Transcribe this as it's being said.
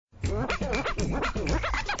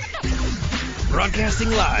Broadcasting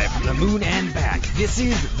live from the moon and back, this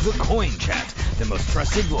is The Coin Chat, the most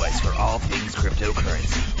trusted voice for all things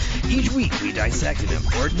cryptocurrency. Each week we dissect an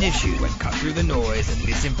important issue and cut through the noise and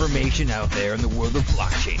misinformation out there in the world of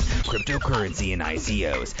blockchain, cryptocurrency, and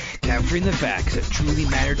ICOs, capturing the facts that truly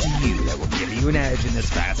matter to you that will give you an edge in this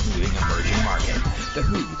fast-moving emerging market. The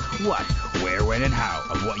who, what, where, when, and how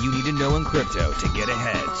of what you need to know in crypto to get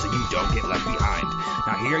ahead so you don't get left behind.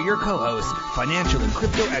 Now here are your co-hosts, financial and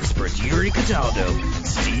crypto experts Yuri Cataldo,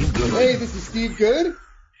 Steve Good. Hey, this is Steve Good.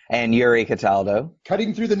 And Yuri Cataldo.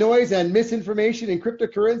 Cutting through the noise and misinformation in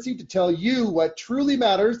cryptocurrency to tell you what truly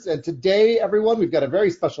matters. And today, everyone, we've got a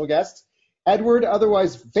very special guest. Edward,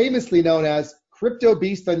 otherwise famously known as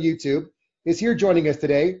Cryptobeast on YouTube, is here joining us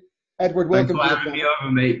today. Edward, welcome to the show. Thanks for having me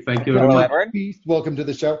over, mate. Thank you. Hello, Edward. Beast, welcome to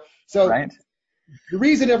the show. So the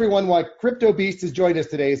reason everyone why Cryptobeast has joined us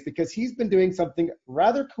today is because he's been doing something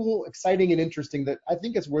rather cool, exciting, and interesting that I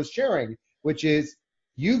think is worth sharing, which is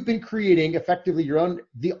you've been creating effectively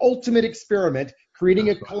the ultimate experiment, creating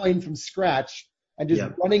a coin from scratch and just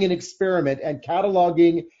running an experiment and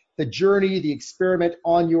cataloging the journey, the experiment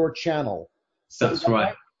on your channel. So that's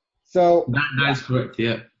right. So that is correct.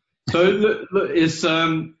 Yeah. So look, it's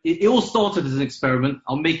it all started as an experiment.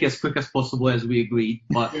 I'll make it as quick as possible as we agreed,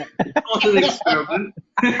 but it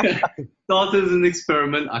started as an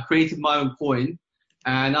experiment. I created my own coin.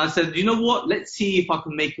 And I said, you know what? Let's see if I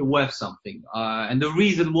can make it worth something. And the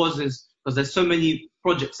reason is because there's so many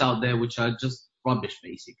projects out there which are just rubbish,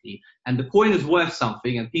 basically. And the coin is worth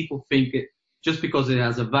something, and people think it just because it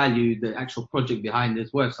has a value, the actual project behind it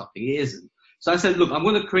is worth something. It isn't. So I said, look, I'm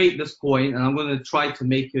going to create this coin, and I'm going to try to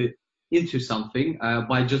make it into something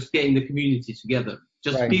by just getting the community together.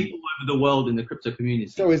 Just people over the world in the crypto community.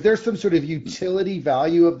 So is there some sort of utility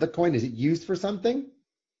value of the coin? Is it used for something?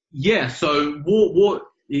 Yeah, so what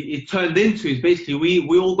it turned into is basically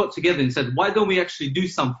we all got together and said, why don't we actually do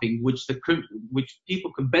something which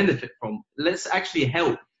people can benefit from? Let's actually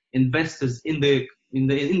help investors in the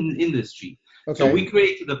industry. Okay. So we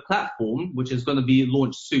created a platform which is going to be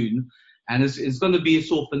launched soon, and it's going to be a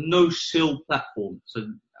sort of a no-shill platform. So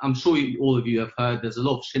I'm sure all of you have heard there's a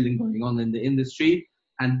lot of shilling going on in the industry,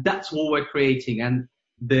 and that's what we're creating. And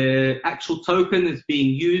the actual token is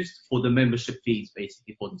being used for the membership fees,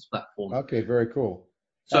 basically, for this platform. Okay, very cool.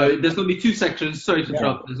 So there's going to be two sections. Sorry to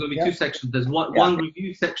interrupt. There's going to be two sections. There's one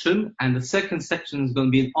review section, and the second section is going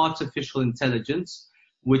to be an artificial intelligence,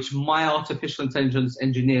 which my artificial intelligence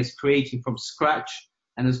engineer is creating from scratch,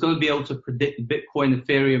 and it's going to be able to predict Bitcoin,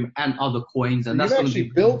 Ethereum, and other coins. And that's going to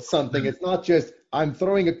be built something. It's not just I'm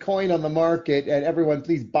throwing a coin on the market and everyone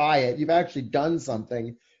please buy it. You've actually done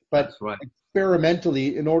something. But that's right.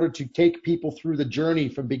 Experimentally, in order to take people through the journey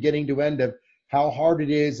from beginning to end of how hard it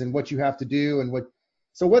is and what you have to do and what.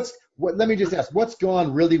 So let me just ask, what's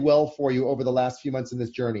gone really well for you over the last few months in this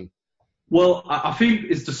journey? Well, I think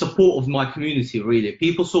it's the support of my community, really.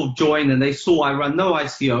 People sort of joined and they saw I run no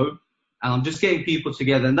ICO, and I'm just getting people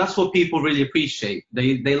together, and that's what people really appreciate.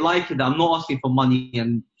 They like it. I'm not asking for money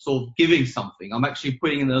and sort of giving something. I'm actually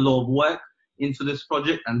putting in a lot of work into this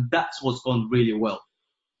project, and that's what's gone really well.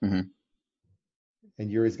 Mm-hmm. And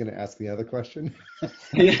Yuri's going to ask the other question.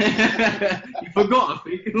 You forgot, I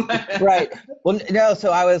think. Right. Well, no,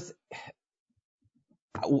 so I was,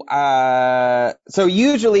 so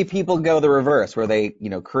usually people go the reverse, where they,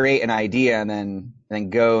 create an idea and then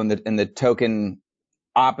go in the token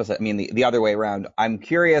opposite. I mean, the other way around. I'm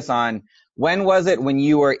curious on when was it when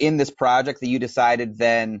you were in this project that you decided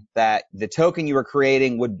then that the token you were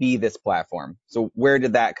creating would be this platform? So where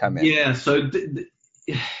did that come in? Yeah, so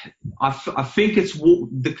I think it's what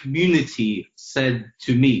the community said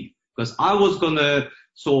to me, because I was going to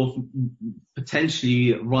sort of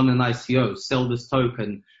potentially run an ICO, sell this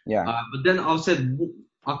token. Yeah. But then I said,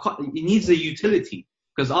 it needs a utility,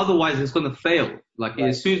 because otherwise it's going to fail. Like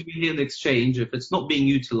as soon as we hear an exchange, if it's not being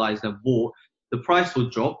utilized and bought, the price will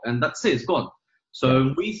drop and that's it, it's gone.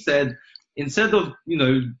 So we said, instead of,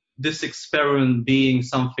 this experiment being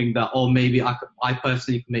something that, maybe I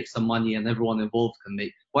personally can make some money and everyone involved can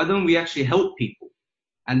make, why don't we actually help people?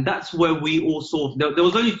 And that's where we all sort of, there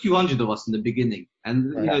was only 200 of us in the beginning.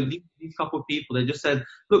 And, these couple of people, they just said,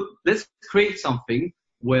 look, let's create something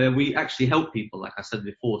where we actually help people, like I said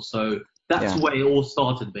before. So that's where it all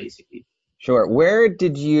started, basically. Sure. Where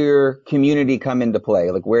did your community come into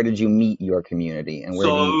play? Like, where did you meet your community? And where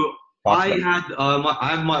I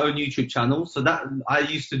have my own YouTube channel, so that I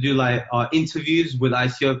used to do interviews with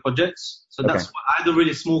ICO projects. So that's why I had a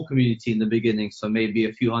really small community in the beginning, so maybe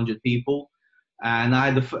a few hundred people.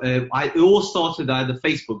 And it all started, I had a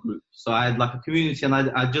Facebook group. So I had like a community, and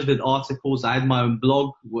I just did articles. I had my own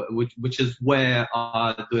blog, which is where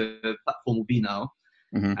the platform will be now.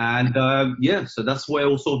 Mm-hmm. And so that's where it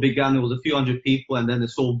all sort of began. It was a few hundred people, and then it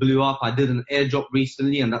sort of blew up. I did an airdrop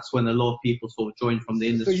recently, and that's when a lot of people sort of joined from the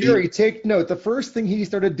industry. So Yuri, take note. The first thing he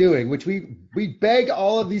started doing, which we beg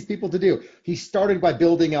all of these people to do, he started by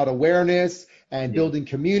building out awareness and building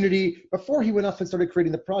community before he went off and started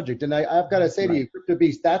creating the project. And I've got to say to you,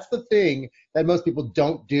 Cryptobeast, that's the thing that most people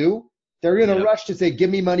don't do. They're in a rush to say, give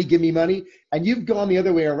me money, and you've gone the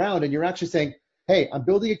other way around, and you're actually saying, hey, I'm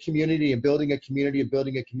building a community and building a community and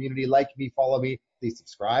building a community. Like me, follow me, please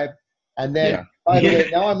subscribe. And then, by the way,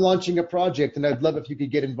 now I'm launching a project, and I'd love if you could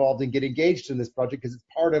get involved and get engaged in this project because it's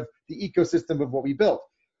part of the ecosystem of what we built.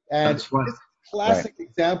 And this is a classic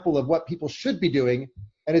example of what people should be doing.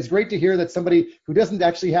 And it's great to hear that somebody who doesn't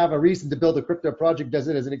actually have a reason to build a crypto project does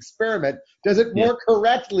it as an experiment, does it more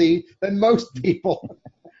correctly than most people.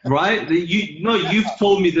 Right? You've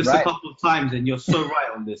told me this a couple of times, and you're so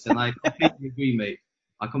right on this, and I completely agree, mate.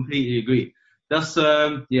 I completely agree. That's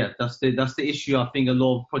the issue I think a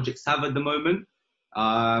lot of projects have at the moment.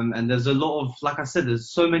 And there's a lot of, like I said,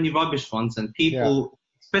 there's so many rubbish ones, and people,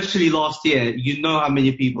 especially last year, you know how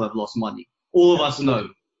many people have lost money. All of us know.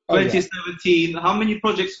 2017, how many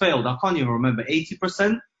projects failed? I can't even remember.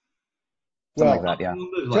 80%? Well, like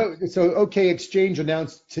that, So OK Exchange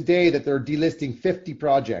announced today that they're delisting 50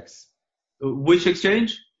 projects. Which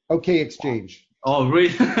exchange? OK Exchange. Oh,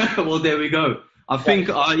 really? Well, there we go. I think,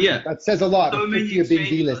 that says a lot. So 50 are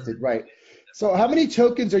being delisted, right? So how many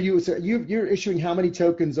tokens are you? So you're issuing how many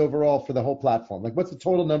tokens overall for the whole platform? Like, what's the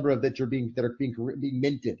total number of that are being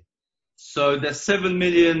minted? So there's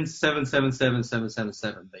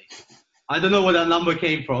 7,777,777, basically. I don't know where that number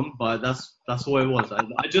came from, but that's what it was.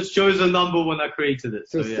 I just chose a number when I created it.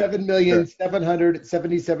 So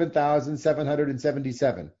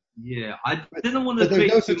 7,777,777. Yeah, I didn't want to. But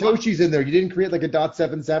there's no Satoshis in there. You didn't create like a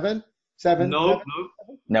 .77? No.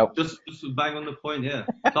 Just bang on the point. Yeah.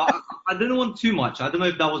 So I didn't want too much. I don't know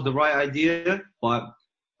if that was the right idea, but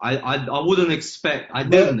I wouldn't expect. I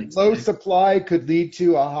didn't expect. Low supply could lead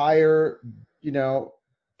to a higher,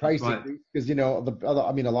 price increase because a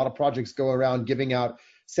lot of projects go around giving out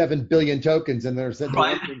 7 billion tokens, and they're saying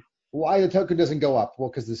why the token doesn't go up. Well,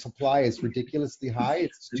 because the supply is ridiculously high.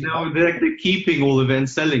 It's too high. They're keeping all of it and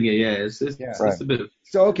selling it. Yeah, it's a bit of.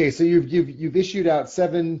 So okay, so you've issued out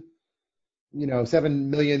 7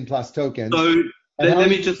 million plus tokens. So let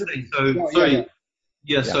me just say.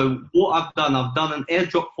 So what I've done an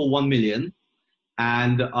airdrop for 1 million,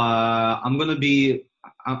 and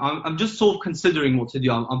I'm just sort of considering what to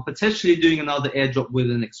do. I'm potentially doing another airdrop with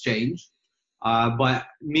an exchange. But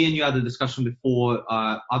me and you had a discussion before.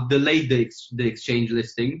 I've delayed the exchange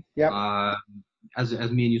listing. As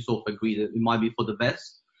me and you sort of agreed that it might be for the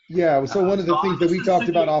best. Yeah. So one of the things that we talked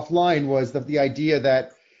about offline was the idea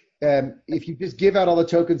that if you just give out all the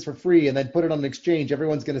tokens for free and then put it on an exchange,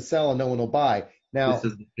 everyone's going to sell and no one will buy. Now, this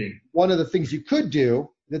is the thing. One of the things you could do.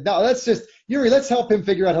 Now, Yuri, let's help him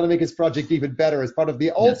figure out how to make his project even better as part of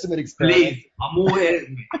the ultimate experiment. Please, I'm all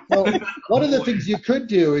in. So one of the things you could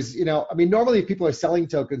do is, normally if people are selling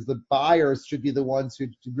tokens, the buyers should be the ones who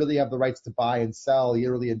really have the rights to buy and sell. The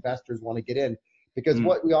early investors want to get in. Because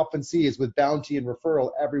what we often see is with bounty and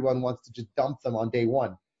referral, everyone wants to just dump them on day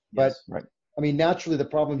one. But, naturally the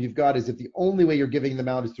problem you've got is if the only way you're giving them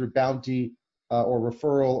out is through bounty or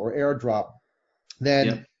referral or airdrop,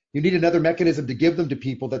 then you need another mechanism to give them to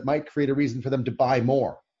people that might create a reason for them to buy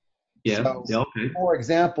more. For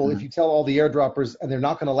example, if you tell all the airdroppers, and they're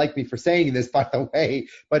not going to like me for saying this, by the way,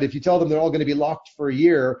 but if you tell them they're all going to be locked for a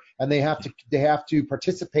year and they have to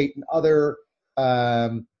participate in other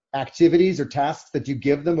activities or tasks that you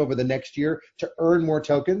give them over the next year to earn more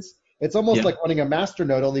tokens, it's almost like running a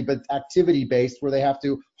masternode, only but activity based, where they have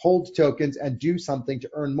to hold tokens and do something to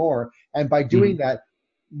earn more. And by doing that,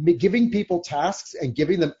 giving people tasks and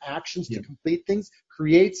giving them actions to complete things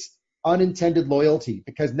creates unintended loyalty,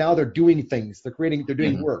 because now they're doing things, they're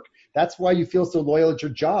doing work. That's why you feel so loyal at your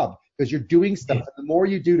job, because you're doing stuff. And the more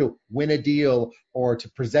you do to win a deal or to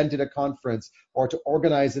present at a conference or to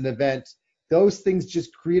organize an event, those things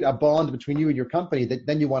just create a bond between you and your company that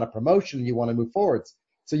then you want a promotion and you want to move forwards.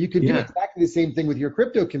 So you can do exactly the same thing with your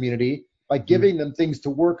crypto community by giving them things to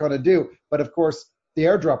work on and do. But of course, the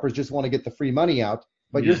airdroppers just want to get the free money out.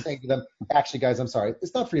 But you're saying to them, actually, guys, I'm sorry,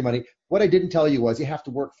 it's not free money. What I didn't tell you was you have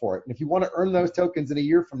to work for it. And if you want to earn those tokens in a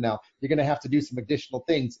year from now, you're going to have to do some additional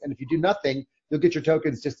things. And if you do nothing, you'll get your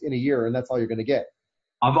tokens just in a year, and that's all you're going to get.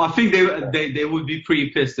 I think they would be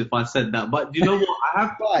pretty pissed if I said that. But you know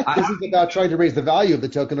what? But this is about trying to raise the value of the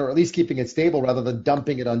token, or at least keeping it stable rather than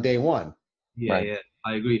dumping it on day one. Yeah, right. Yeah,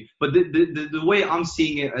 I agree. But the way I'm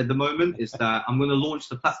seeing it at the moment is that I'm going to launch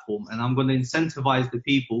the platform and I'm going to incentivize the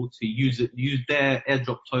people to use their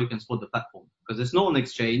airdrop tokens for the platform, because it's not an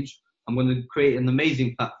exchange. I'm going to create an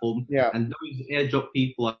amazing platform, and those airdrop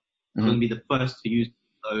people are going to be the first to use it.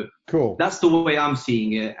 So cool. That's the way I'm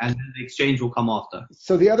seeing it, and then the exchange will come after.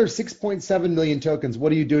 So the other 6.7 million tokens,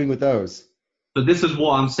 what are you doing with those? So this is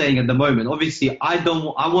what I'm saying at the moment. Obviously, I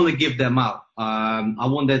want to give them out. I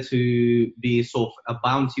want there to be sort of a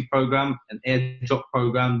bounty program, an airdrop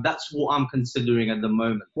program. That's what I'm considering at the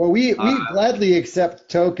moment. Well, we gladly accept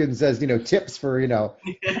tokens as, tips for, I'll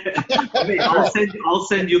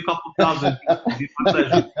send you a couple thousand. It'll be my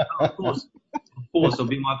pleasure. Of course, it'll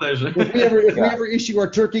be my pleasure. If we ever issue our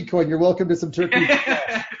turkey coin, you're welcome to some turkey.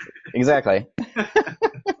 Exactly.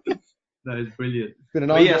 That is brilliant. It's been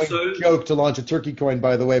an ongoing joke to launch a turkey coin,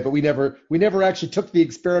 by the way, but we never actually took the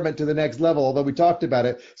experiment to the next level, although we talked about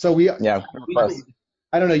it. So I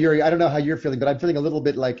don't know, Yuri, I don't know how you're feeling, but I'm feeling a little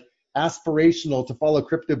bit like aspirational to follow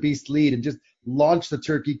Cryptobeast's lead and just launch the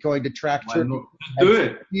turkey coin to track turkey. Just do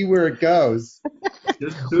it. See where it goes.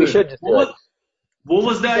 Just do it. What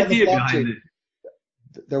was the idea behind it?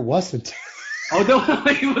 There wasn't. Oh, no,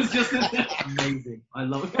 it was just amazing. I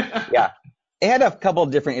love it. Yeah. It had a couple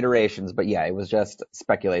of different iterations, but yeah, it was just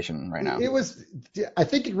speculation right now. I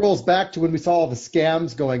think it rolls back to when we saw all the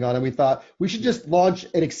scams going on and we thought we should just launch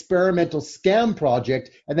an experimental scam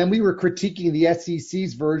project. And then we were critiquing the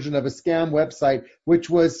SEC's version of a scam website,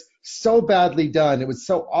 which was so badly done. It was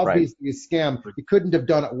so obviously a scam. You couldn't have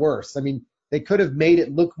done it worse. I mean, they could have made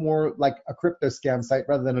it look more like a crypto scam site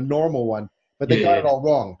rather than a normal one, but they got it all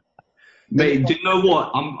wrong. Mate, do you know what?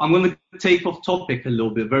 I'm going to take off topic a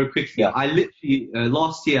little bit very quickly. Yeah. I literally,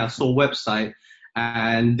 last year I saw a website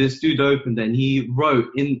and this dude opened and he wrote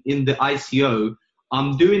in the ICO,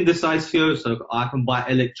 I'm doing this ICO so I can buy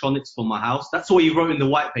electronics for my house. That's what he wrote in the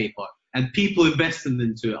white paper. And people invested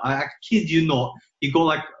into it. I kid you not. He got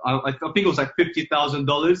like, I think it was like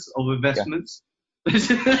 $50,000 of investments. Yeah.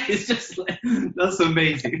 It's just like, that's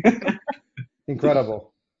amazing.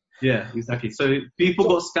 Incredible. Yeah, exactly. So people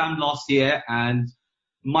got scammed last year, and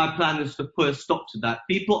my plan is to put a stop to that.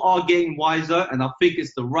 People are getting wiser, and I think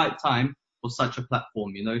it's the right time for such a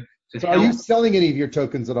platform, So are you selling any of your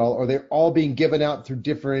tokens at all, or they're all being given out through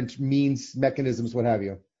different means, mechanisms, what have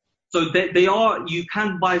you? So they are, you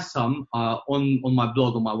can buy some on my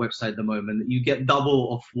blog, on my website at the moment. You get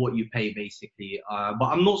double of what you pay, basically. But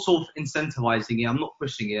I'm not sort of incentivizing it. I'm not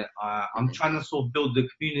pushing it. I'm trying to sort of build the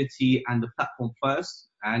community and the platform first.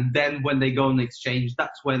 And then when they go on the exchange,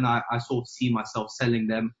 that's when I sort of see myself selling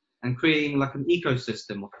them and creating like an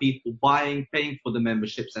ecosystem of people buying, paying for the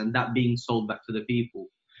memberships, and that being sold back to the people.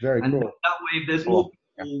 Very and cool. That way, if there's more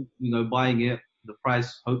people, buying it, the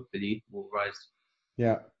price hopefully will rise.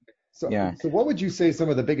 Yeah. So what would you say some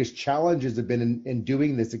of the biggest challenges have been in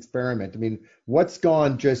doing this experiment? I mean, what's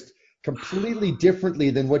gone just completely differently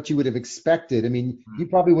than what you would have expected? I mean, you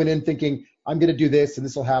probably went in thinking, I'm going to do this and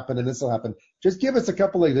this will happen and this will happen. Just give us a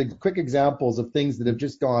couple of quick examples of things that have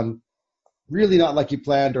just gone really not like you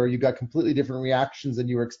planned, or you got completely different reactions than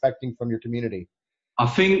you were expecting from your community. I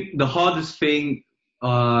think the hardest thing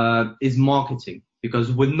is marketing.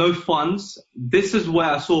 Because with no funds, this is where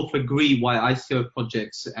I sort of agree why ICO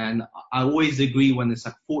projects, and I always agree when it's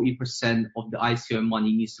like 40% of the ICO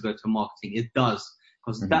money needs to go to marketing. It does,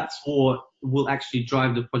 because that's what will actually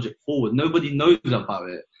drive the project forward. Nobody knows about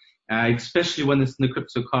it, especially when it's in the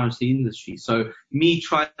cryptocurrency industry. So me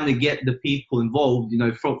trying to get the people involved,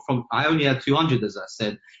 from I only had 200, as I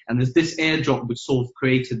said, and there's this airdrop which sort of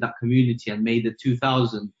created that community and made it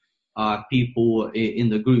 2,000. People in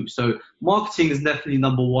the group. So marketing is definitely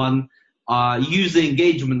number one. User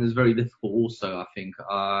engagement is very difficult also, I think.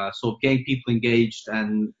 Sort of getting people engaged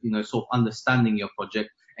and, sort of understanding your project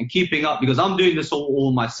and keeping up, because I'm doing this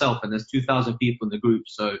all myself and there's 2,000 people in the group.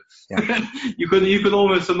 So you can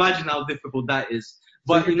almost imagine how difficult that is.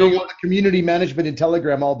 But so you're doing community management in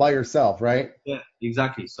Telegram all by yourself, right? Yeah,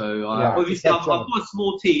 exactly. So obviously I've got a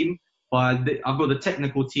small team, but I've got the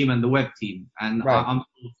technical team and the web team, and I'm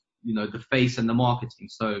the face and the marketing.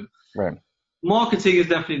 So marketing is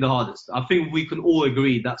definitely the hardest. I think we can all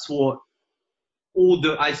agree that's what all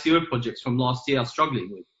the ICO projects from last year are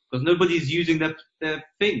struggling with, because nobody's using their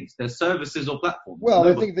things, their services or platforms. Well,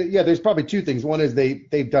 I think that, there's probably two things. One is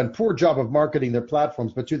they've done poor job of marketing their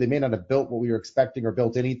platforms, but two, they may not have built what we were expecting or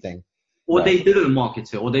built anything. Or they didn't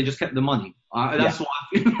market it, or they just kept the money. That's what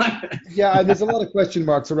I feel like. And there's a lot of question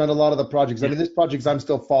marks around a lot of the projects. I mean, this project I'm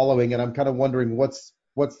still following, and I'm kind of wondering what's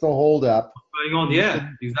What's the holdup? What's going on? Yeah,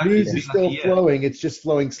 exactly. News is still flowing. It's just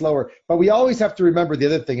flowing slower. But we always have to remember the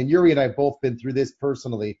other thing, and Yuri and I have both been through this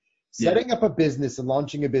personally. Setting up a business and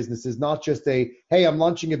launching a business is not just hey, I'm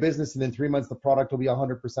launching a business and in 3 months the product will be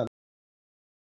 100%